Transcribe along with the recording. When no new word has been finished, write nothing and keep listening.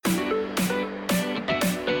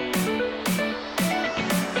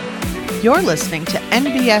You're listening to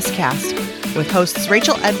NBS Cast with hosts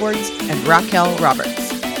Rachel Edwards and Raquel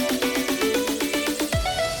Roberts.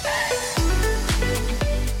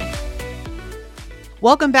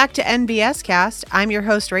 Welcome back to NBS Cast. I'm your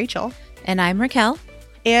host, Rachel. And I'm Raquel.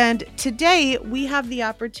 And today we have the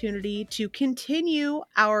opportunity to continue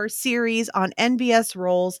our series on NBS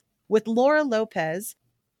roles with Laura Lopez.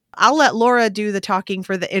 I'll let Laura do the talking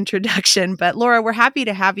for the introduction, but Laura, we're happy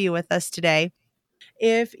to have you with us today.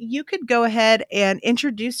 If you could go ahead and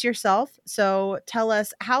introduce yourself. So tell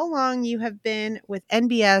us how long you have been with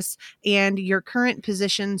NBS and your current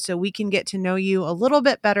position so we can get to know you a little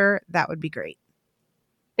bit better. That would be great.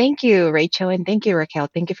 Thank you, Rachel, and thank you, Raquel.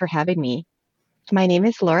 Thank you for having me. My name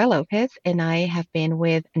is Laura Lopez, and I have been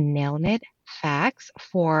with Nelnet Fax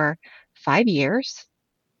for 5 years.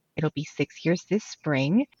 It'll be 6 years this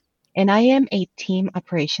spring. And I am a team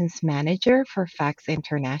operations manager for Fax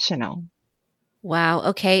International. Wow.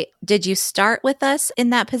 Okay. Did you start with us in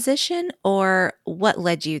that position, or what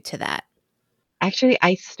led you to that? Actually,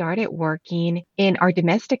 I started working in our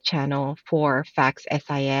domestic channel for Fax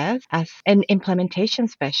SIS as an implementation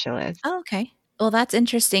specialist. Oh, okay. Well, that's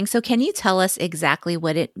interesting. So can you tell us exactly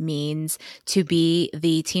what it means to be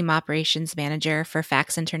the team operations manager for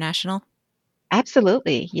Fax International?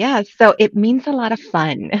 Absolutely. Yeah. So it means a lot of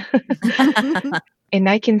fun. And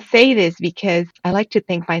I can say this because I like to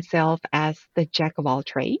think myself as the jack of all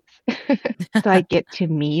trades. So I get to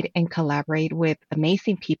meet and collaborate with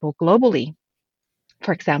amazing people globally.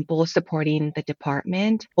 For example, supporting the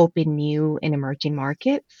department, open new and emerging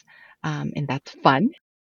markets. And that's fun.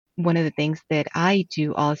 One of the things that I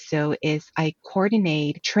do also is I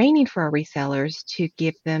coordinate training for our resellers to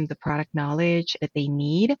give them the product knowledge that they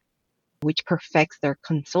need, which perfects their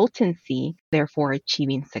consultancy, therefore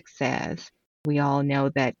achieving success. We all know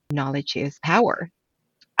that knowledge is power.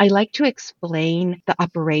 I like to explain the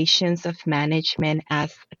operations of management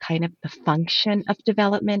as a kind of the function of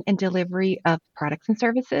development and delivery of products and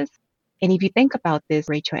services. And if you think about this,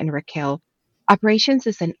 Rachel and Raquel, operations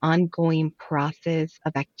is an ongoing process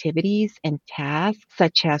of activities and tasks,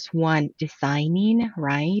 such as one, designing,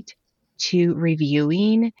 right? Two,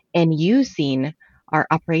 reviewing and using our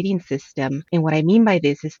operating system. And what I mean by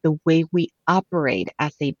this is the way we operate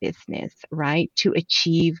as a business, right? To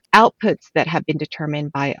achieve outputs that have been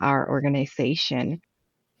determined by our organization.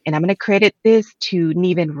 And I'm going to credit this to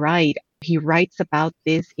Nevin Wright. He writes about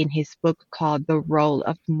this in his book called The Role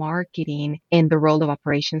of Marketing and the Role of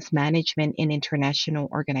Operations Management in International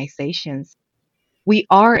Organizations. We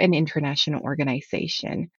are an international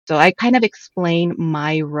organization. So I kind of explain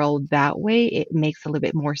my role that way. It makes a little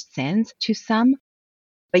bit more sense to some.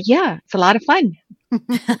 But yeah, it's a lot of fun.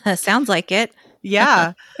 Sounds like it.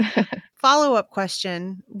 Yeah. Follow-up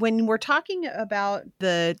question. When we're talking about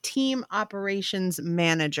the team operations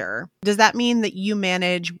manager, does that mean that you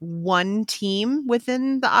manage one team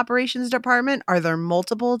within the operations department? Are there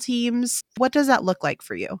multiple teams? What does that look like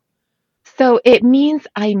for you? So it means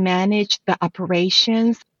I manage the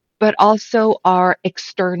operations, but also our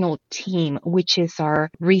external team, which is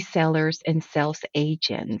our resellers and sales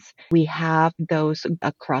agents. We have those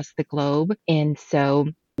across the globe. And so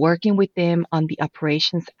working with them on the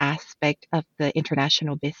operations aspect of the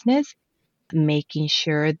international business, making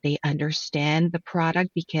sure they understand the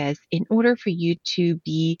product, because in order for you to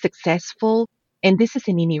be successful, and this is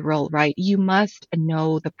in any role, right? You must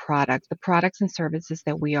know the products and services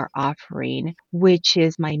that we are offering, which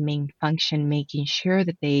is my main function, making sure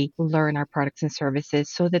that they learn our products and services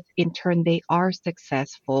so that in turn they are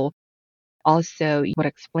successful. Also, you would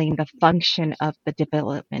explain the function of the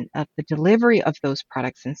development of the delivery of those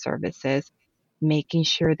products and services, making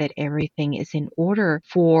sure that everything is in order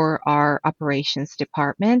for our operations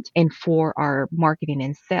department and for our marketing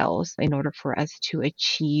and sales in order for us to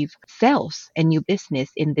achieve sales and new business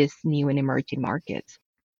in this new and emerging markets.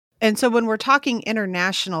 And so when we're talking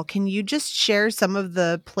international, can you just share some of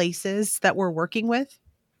the places that we're working with?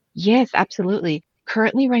 Yes, absolutely.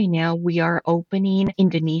 Currently, right now, we are opening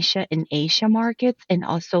Indonesia and Asia markets and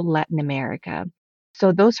also Latin America.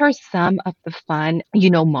 So those are some of the fun,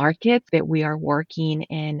 markets that we are working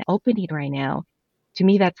and opening right now. To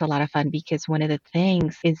me, that's a lot of fun because one of the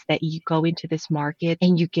things is that you go into this market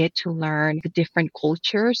and you get to learn the different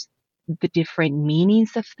cultures, the different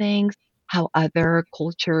meanings of things, how other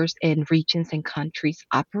cultures and regions and countries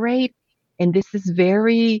operate. And this is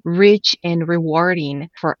very rich and rewarding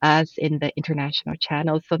for us in the international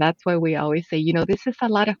channel. So that's why we always say, this is a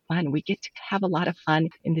lot of fun. We get to have a lot of fun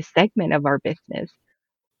in this segment of our business.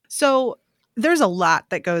 So there's a lot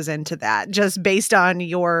that goes into that just based on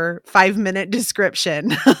your 5-minute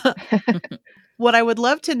description. What I would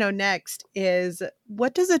love to know next is,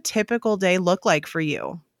 what does a typical day look like for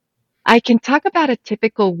you? I can talk about a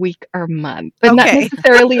typical week or month, but not Okay.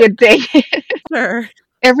 necessarily a day. Sure.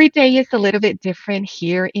 Every day is a little bit different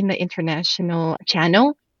here in the international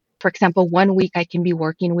channel. For example, one week I can be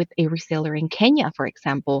working with a reseller in Kenya, for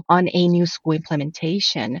example, on a new school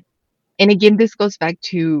implementation. And again, this goes back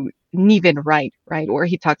to Niven Wright, right? Where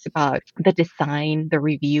he talks about the design, the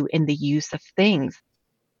review, and the use of things.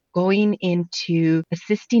 Going into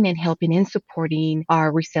assisting and helping and supporting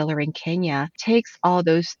our reseller in Kenya takes all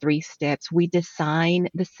those three steps. We design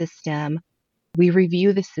the system, we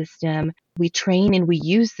review the system, we train and we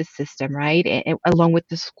use the system, right? Along with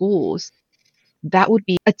the schools. That would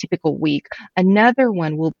be a typical week. Another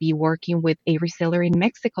one will be working with a reseller in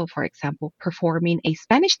Mexico, for example, performing a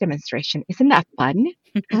Spanish demonstration. Isn't that fun?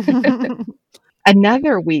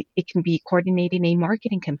 Another week, it can be coordinating a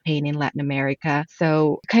marketing campaign in Latin America.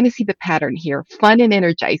 So kind of see the pattern here, fun and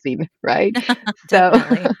energizing, right? So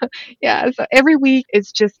Definitely. yeah, so every week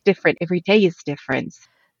is just different. Every day is different.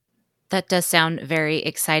 That does sound very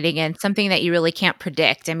exciting and something that you really can't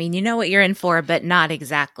predict. I mean, you know what you're in for, but not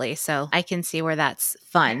exactly. So I can see where that's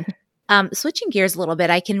fun. Switching gears a little bit,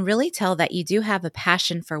 I can really tell that you do have a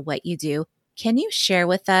passion for what you do. Can you share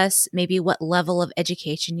with us maybe what level of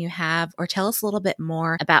education you have, or tell us a little bit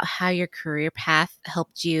more about how your career path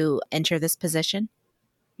helped you enter this position?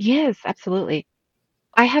 Yes, absolutely.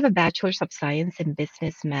 I have a bachelor's of science in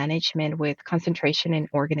business management with concentration in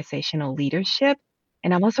organizational leadership.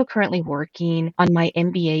 And I'm also currently working on my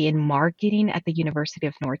MBA in marketing at the University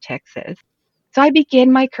of North Texas. So I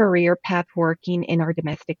began my career path working in our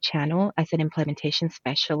domestic channel as an implementation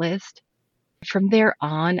specialist. From there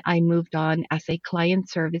on, I moved on as a client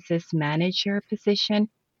services manager position.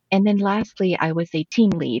 And then lastly, I was a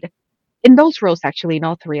team lead. In those roles, actually, in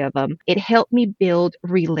all three of them, it helped me build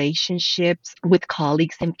relationships with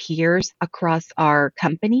colleagues and peers across our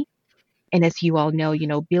company. And as you all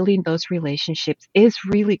know, building those relationships is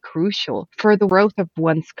really crucial for the growth of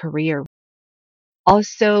one's career.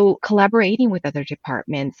 Also, collaborating with other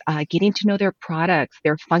departments, getting to know their products,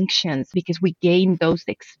 their functions, because we gain those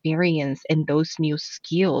experience and those new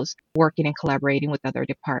skills working and collaborating with other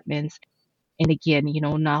departments. And again,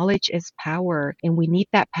 knowledge is power, and we need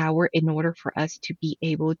that power in order for us to be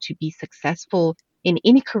able to be successful in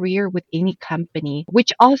any career with any company,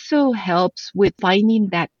 which also helps with finding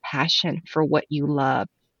that passion for what you love.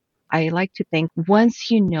 I like to think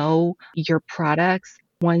once you know your products,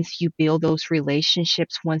 once you build those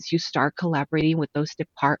relationships, once you start collaborating with those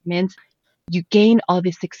departments, you gain all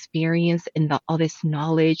this experience and all this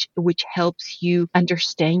knowledge, which helps you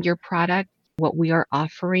understand your product, what we are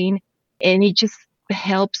offering. And it just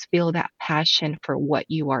helps build that passion for what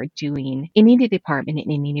you are doing in any department,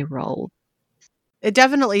 in any role. It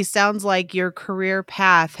definitely sounds like your career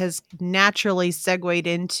path has naturally segued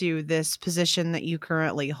into this position that you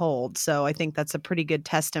currently hold. So I think that's a pretty good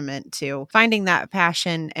testament to finding that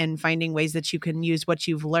passion and finding ways that you can use what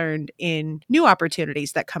you've learned in new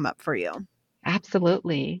opportunities that come up for you.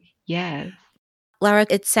 Absolutely. Yes. Laura,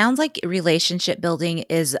 it sounds like relationship building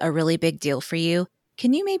is a really big deal for you.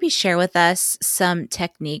 Can you maybe share with us some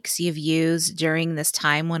techniques you've used during this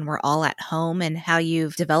time when we're all at home, and how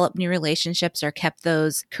you've developed new relationships or kept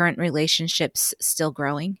those current relationships still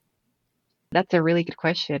growing? That's a really good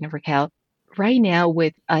question, Raquel. Right now,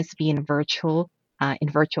 with us being virtual,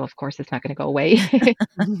 and virtual, of course, it's not going to go away.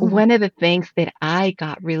 One of the things that I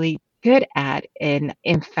got really good at, and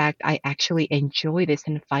in fact, I actually enjoy this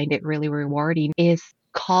and find it really rewarding, is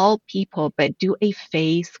call people, but do a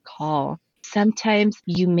face call. Sometimes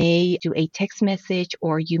you may do a text message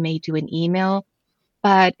or you may do an email,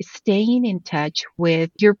 but staying in touch with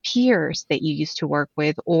your peers that you used to work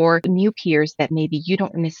with, or new peers that maybe you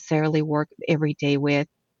don't necessarily work every day with,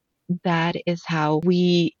 that is how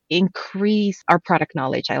we increase our product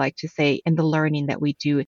knowledge, I like to say, and the learning that we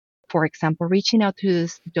do. For example, reaching out to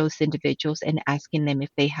those individuals and asking them if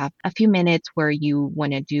they have a few minutes where you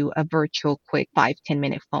want to do a virtual quick 5-10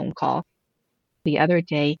 minute phone call. The other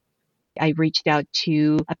day, I reached out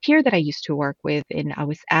to a peer that I used to work with, and I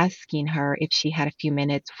was asking her if she had a few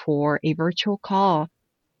minutes for a virtual call.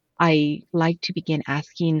 I like to begin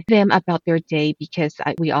asking them about their day because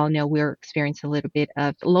we all know we're experiencing a little bit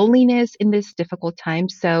of loneliness in this difficult time.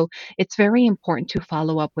 So it's very important to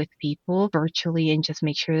follow up with people virtually and just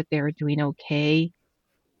make sure that they're doing okay.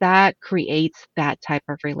 That creates that type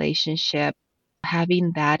of relationship,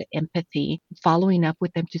 having that empathy, following up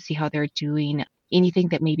with them to see how they're doing, anything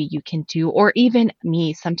that maybe you can do, or even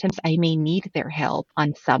me, sometimes I may need their help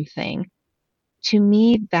on something. To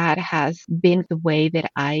me, that has been the way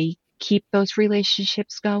that I keep those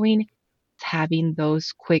relationships going. having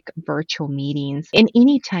those quick virtual meetings. And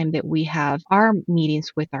anytime that we have our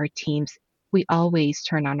meetings with our teams, we always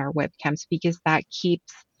turn on our webcams because that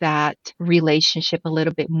keeps that relationship a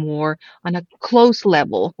little bit more on a close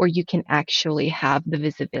level where you can actually have the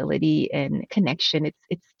visibility and connection.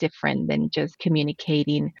 It's different than just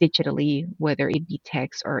communicating digitally, whether it be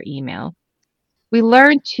text or email. We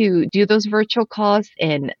learned to do those virtual calls,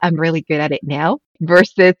 and I'm really good at it now.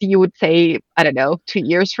 Versus you would say, I don't know, 2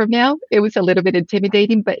 years from now, it was a little bit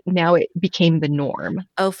intimidating, but now it became the norm.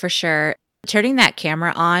 Oh, for sure. Turning that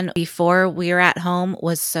camera on before we were at home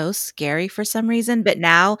was so scary for some reason. But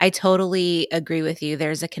now I totally agree with you.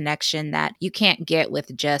 There's a connection that you can't get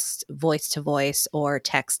with just voice to voice or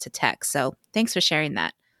text to text. So thanks for sharing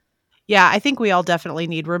that. Yeah, I think we all definitely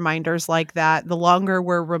need reminders like that. The longer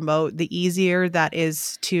we're remote, the easier that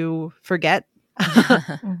is to forget.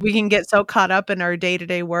 We can get so caught up in our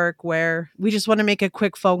day-to-day work where we just want to make a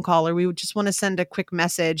quick phone call or we would just want to send a quick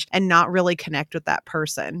message and not really connect with that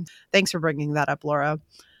person. Thanks for bringing that up, Laura.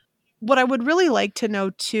 What I would really like to know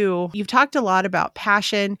too, you've talked a lot about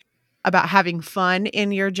passion, about having fun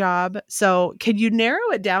in your job. So could you narrow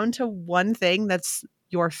it down to one thing that's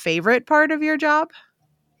your favorite part of your job?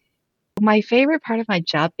 My favorite part of my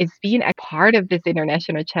job is being a part of this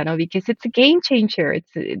international channel because it's a game changer.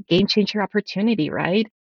 It's a game changer opportunity, right?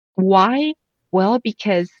 Why? Well,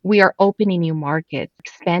 because we are opening new markets,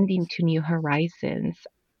 expanding to new horizons.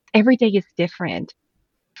 Every day is different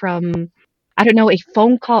from, I don't know, a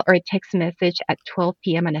phone call or a text message at 12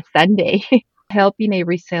 p.m. on a Sunday, helping a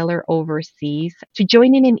reseller overseas, to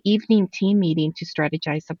joining an evening team meeting to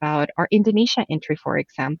strategize about our Indonesia entry, for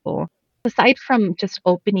example. Aside from just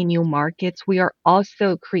opening new markets, we are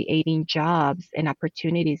also creating jobs and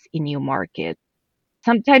opportunities in new markets.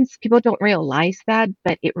 Sometimes people don't realize that,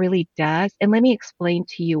 but it really does. And let me explain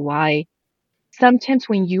to you why. Sometimes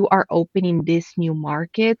when you are opening this new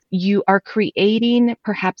market, you are creating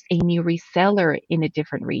perhaps a new reseller in a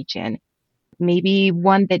different region, maybe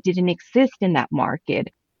one that didn't exist in that market.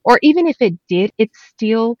 Or even if it did, it's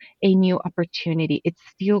still a new opportunity. It's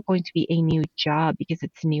still going to be a new job because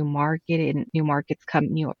it's a new market, and new markets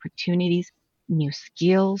come new opportunities, new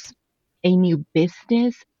skills, a new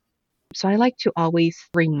business. So I like to always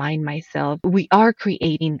remind myself we are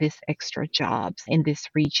creating these extra jobs in these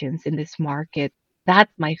regions, in this market.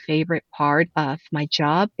 That's my favorite part of my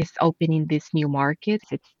job, is opening these new markets.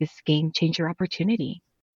 It's this game changer opportunity.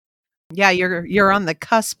 Yeah, you're on the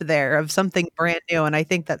cusp there of something brand new, and I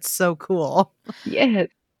think that's so cool. Yes.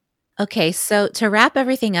 Okay, so to wrap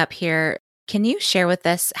everything up here, can you share with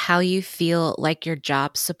us how you feel like your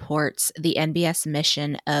job supports the NBS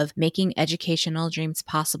mission of making educational dreams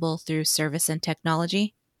possible through service and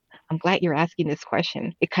technology? I'm glad you're asking this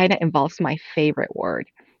question. It kind of involves my favorite word,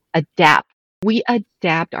 adapt. We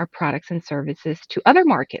adapt our products and services to other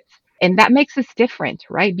markets. And that makes us different,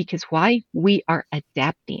 right? Because why? We are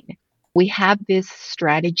adapting. We have this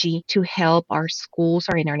strategy to help our schools,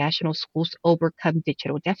 our international schools, overcome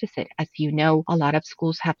digital deficit. As you know, a lot of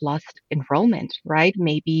schools have lost enrollment, right?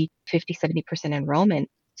 Maybe 50, 70% enrollment.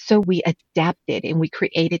 So we adapted and we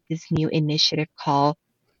created this new initiative called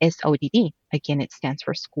SODD. Again, it stands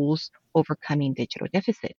for Schools Overcoming Digital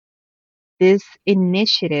Deficit. This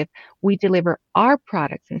initiative, we deliver our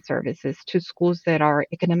products and services to schools that are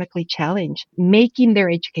economically challenged, making their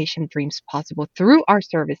education dreams possible through our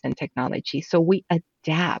service and technology. So we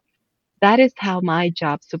adapt. That is how my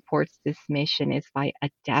job supports this mission, is by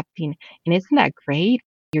adapting. And isn't that great?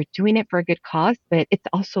 You're doing it for a good cause, but it's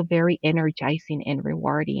also very energizing and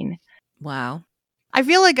rewarding. Wow. I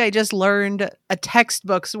feel like I just learned a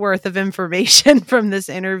textbook's worth of information from this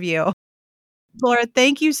interview. Laura,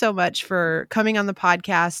 thank you so much for coming on the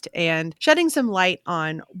podcast and shedding some light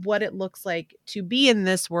on what it looks like to be in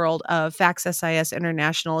this world of FACS SIS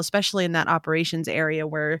International, especially in that operations area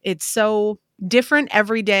where it's so different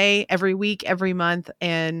every day, every week, every month,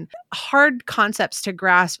 and hard concepts to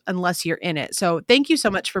grasp unless you're in it. So thank you so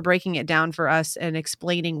much for breaking it down for us and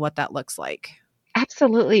explaining what that looks like.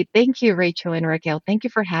 Absolutely. Thank you, Rachel and Raquel. Thank you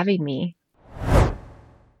for having me.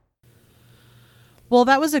 Well,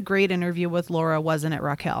 that was a great interview with Laura, wasn't it,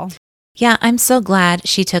 Raquel? Yeah, I'm so glad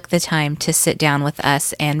she took the time to sit down with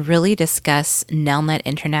us and really discuss Nelnet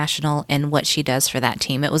International and what she does for that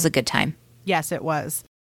team. It was a good time. Yes, it was.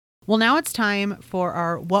 Well, now it's time for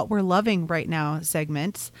our What We're Loving Right Now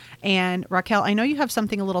segments. And Raquel, I know you have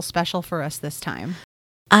something a little special for us this time.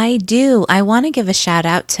 I do. I want to give a shout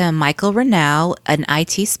out to Michael Renaud, an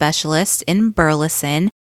IT specialist in Burleson.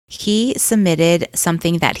 He submitted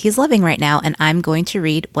something that he's loving right now, and I'm going to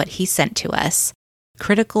read what he sent to us.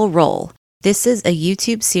 Critical Role. This is a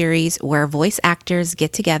YouTube series where voice actors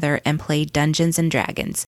get together and play Dungeons and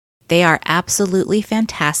Dragons. They are absolutely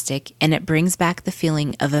fantastic, and it brings back the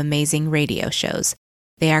feeling of amazing radio shows.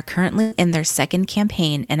 They are currently in their second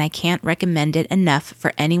campaign, and I can't recommend it enough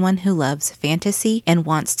for anyone who loves fantasy and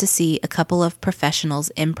wants to see a couple of professionals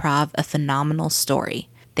improv a phenomenal story.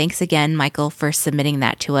 Thanks again, Michael, for submitting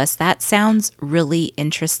that to us. That sounds really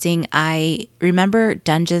interesting. I remember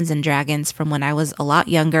Dungeons and Dragons from when I was a lot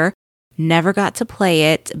younger. Never got to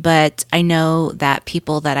play it, but I know that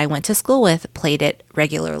people that I went to school with played it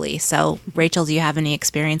regularly. So, Rachel, do you have any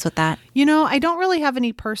experience with that? I don't really have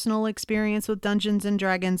any personal experience with Dungeons and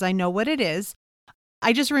Dragons. I know what it is.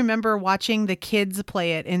 I just remember watching the kids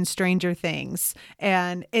play it in Stranger Things,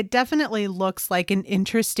 and it definitely looks like an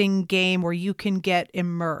interesting game where you can get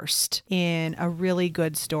immersed in a really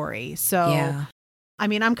good story. So, yeah. I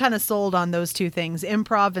mean, I'm kind of sold on those two things,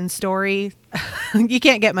 improv and story. You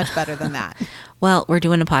can't get much better than that. Well, we're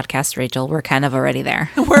doing a podcast, Rachel. We're kind of already there.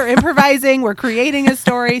 We're improvising. We're creating a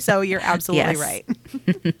story. So you're absolutely right.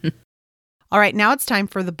 All right. Now it's time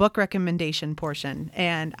for the book recommendation portion.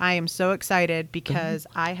 And I am so excited because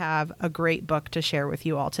I have a great book to share with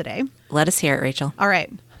you all today. Let us hear it, Rachel. All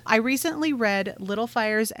right. I recently read Little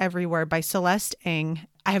Fires Everywhere by Celeste Ng.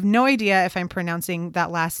 I have no idea if I'm pronouncing that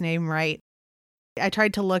last name right. I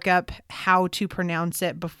tried to look up how to pronounce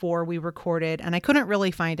it before we recorded, and I couldn't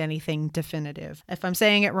really find anything definitive. If I'm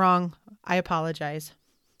saying it wrong, I apologize.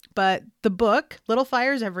 But the book, Little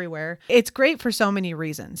Fires Everywhere, it's great for so many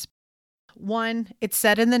reasons. One, it's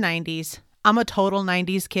set in the 90s. I'm a total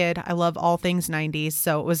 90s kid. I love all things 90s,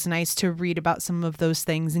 so it was nice to read about some of those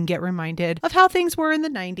things and get reminded of how things were in the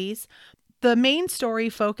 90s. The main story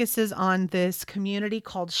focuses on this community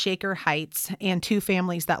called Shaker Heights and two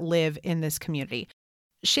families that live in this community.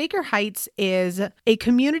 Shaker Heights is a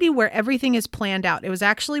community where everything is planned out. It was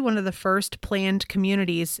actually one of the first planned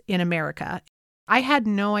communities in America. I had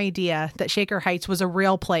no idea that Shaker Heights was a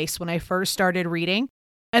real place when I first started reading.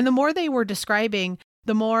 And the more they were describing,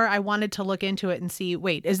 the more I wanted to look into it and see,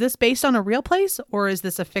 wait, is this based on a real place or is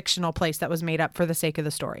this a fictional place that was made up for the sake of the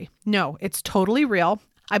story? No, it's totally real.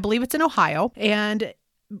 I believe it's in Ohio. And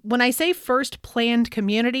when I say first planned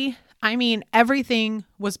community, I mean everything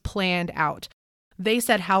was planned out. They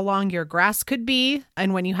said how long your grass could be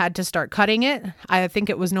and when you had to start cutting it. I think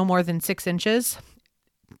it was no more than 6 inches.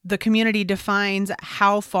 The community defines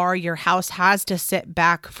how far your house has to sit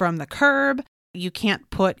back from the curb. You can't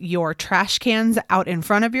put your trash cans out in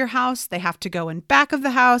front of your house. They have to go in back of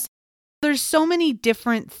the house. There's so many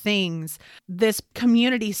different things this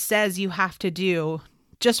community says you have to do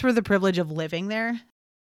just for the privilege of living there.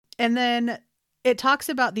 And then it talks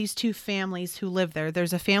about these two families who live there.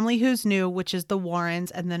 There's a family who's new, which is the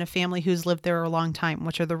Warrens, and then a family who's lived there a long time,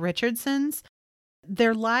 which are the Richardsons.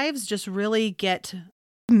 Their lives just really get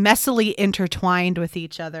messily intertwined with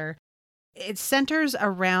each other. It centers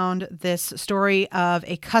around this story of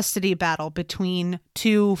a custody battle between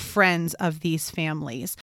two friends of these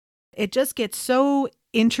families. It just gets so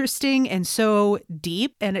interesting and so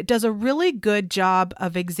deep, and it does a really good job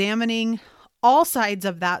of examining all sides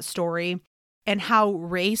of that story and how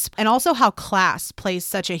race and also how class plays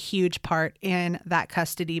such a huge part in that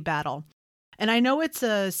custody battle. And I know it's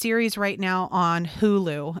a series right now on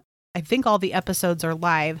Hulu. I think all the episodes are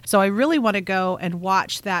live. So I really want to go and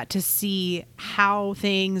watch that to see how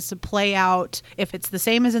things play out, if it's the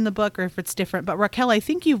same as in the book or if it's different. But Raquel, I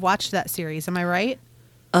think you've watched that series. Am I right?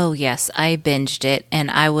 Oh, yes, I binged it, and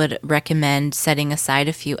I would recommend setting aside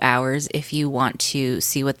a few hours if you want to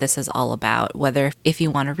see what this is all about, whether if you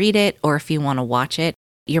want to read it or if you want to watch it.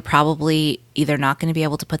 You're probably either not going to be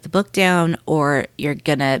able to put the book down or you're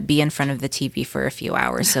going to be in front of the TV for a few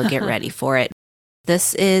hours, so get ready for it.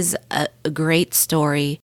 This is a great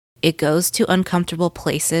story. It goes to uncomfortable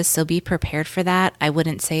places, so be prepared for that. I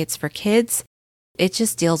wouldn't say it's for kids. It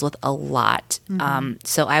just deals with a lot.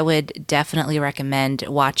 So I would definitely recommend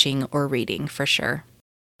watching or reading for sure.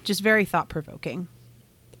 Just very thought-provoking.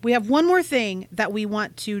 We have one more thing that we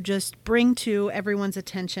want to just bring to everyone's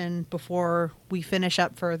attention before we finish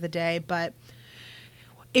up for the day. But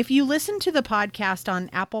if you listen to the podcast on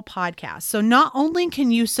Apple Podcasts, so not only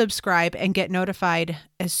can you subscribe and get notified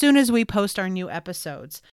as soon as we post our new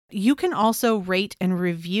episodes, you can also rate and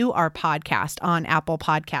review our podcast on Apple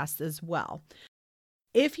Podcasts as well.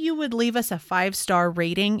 If you would leave us a 5-star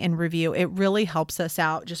rating and review, it really helps us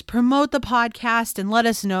out. Just promote the podcast and let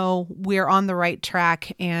us know we're on the right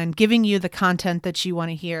track and giving you the content that you want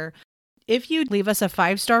to hear. If you leave us a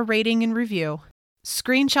 5-star rating and review,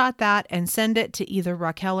 Screenshot that and send it to either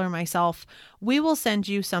Raquel or myself. We will send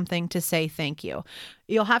you something to say thank you.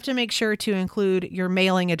 You'll have to make sure to include your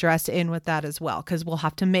mailing address in with that as well, because we'll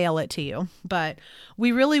have to mail it to you. But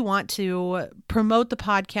we really want to promote the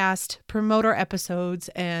podcast, promote our episodes,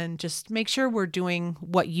 and just make sure we're doing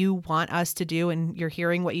what you want us to do and you're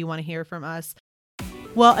hearing what you want to hear from us.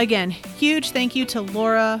 Well, again, huge thank you to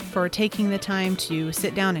Laura for taking the time to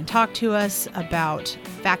sit down and talk to us about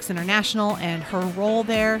Facts International and her role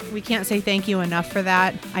there. We can't say thank you enough for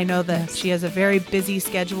that. I know that she has a very busy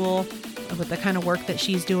schedule with the kind of work that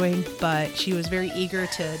she's doing, but she was very eager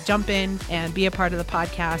to jump in and be a part of the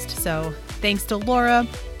podcast. So thanks to Laura,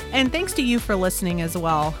 and thanks to you for listening as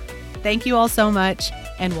well. Thank you all so much,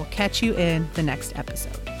 and we'll catch you in the next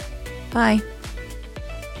episode. Bye.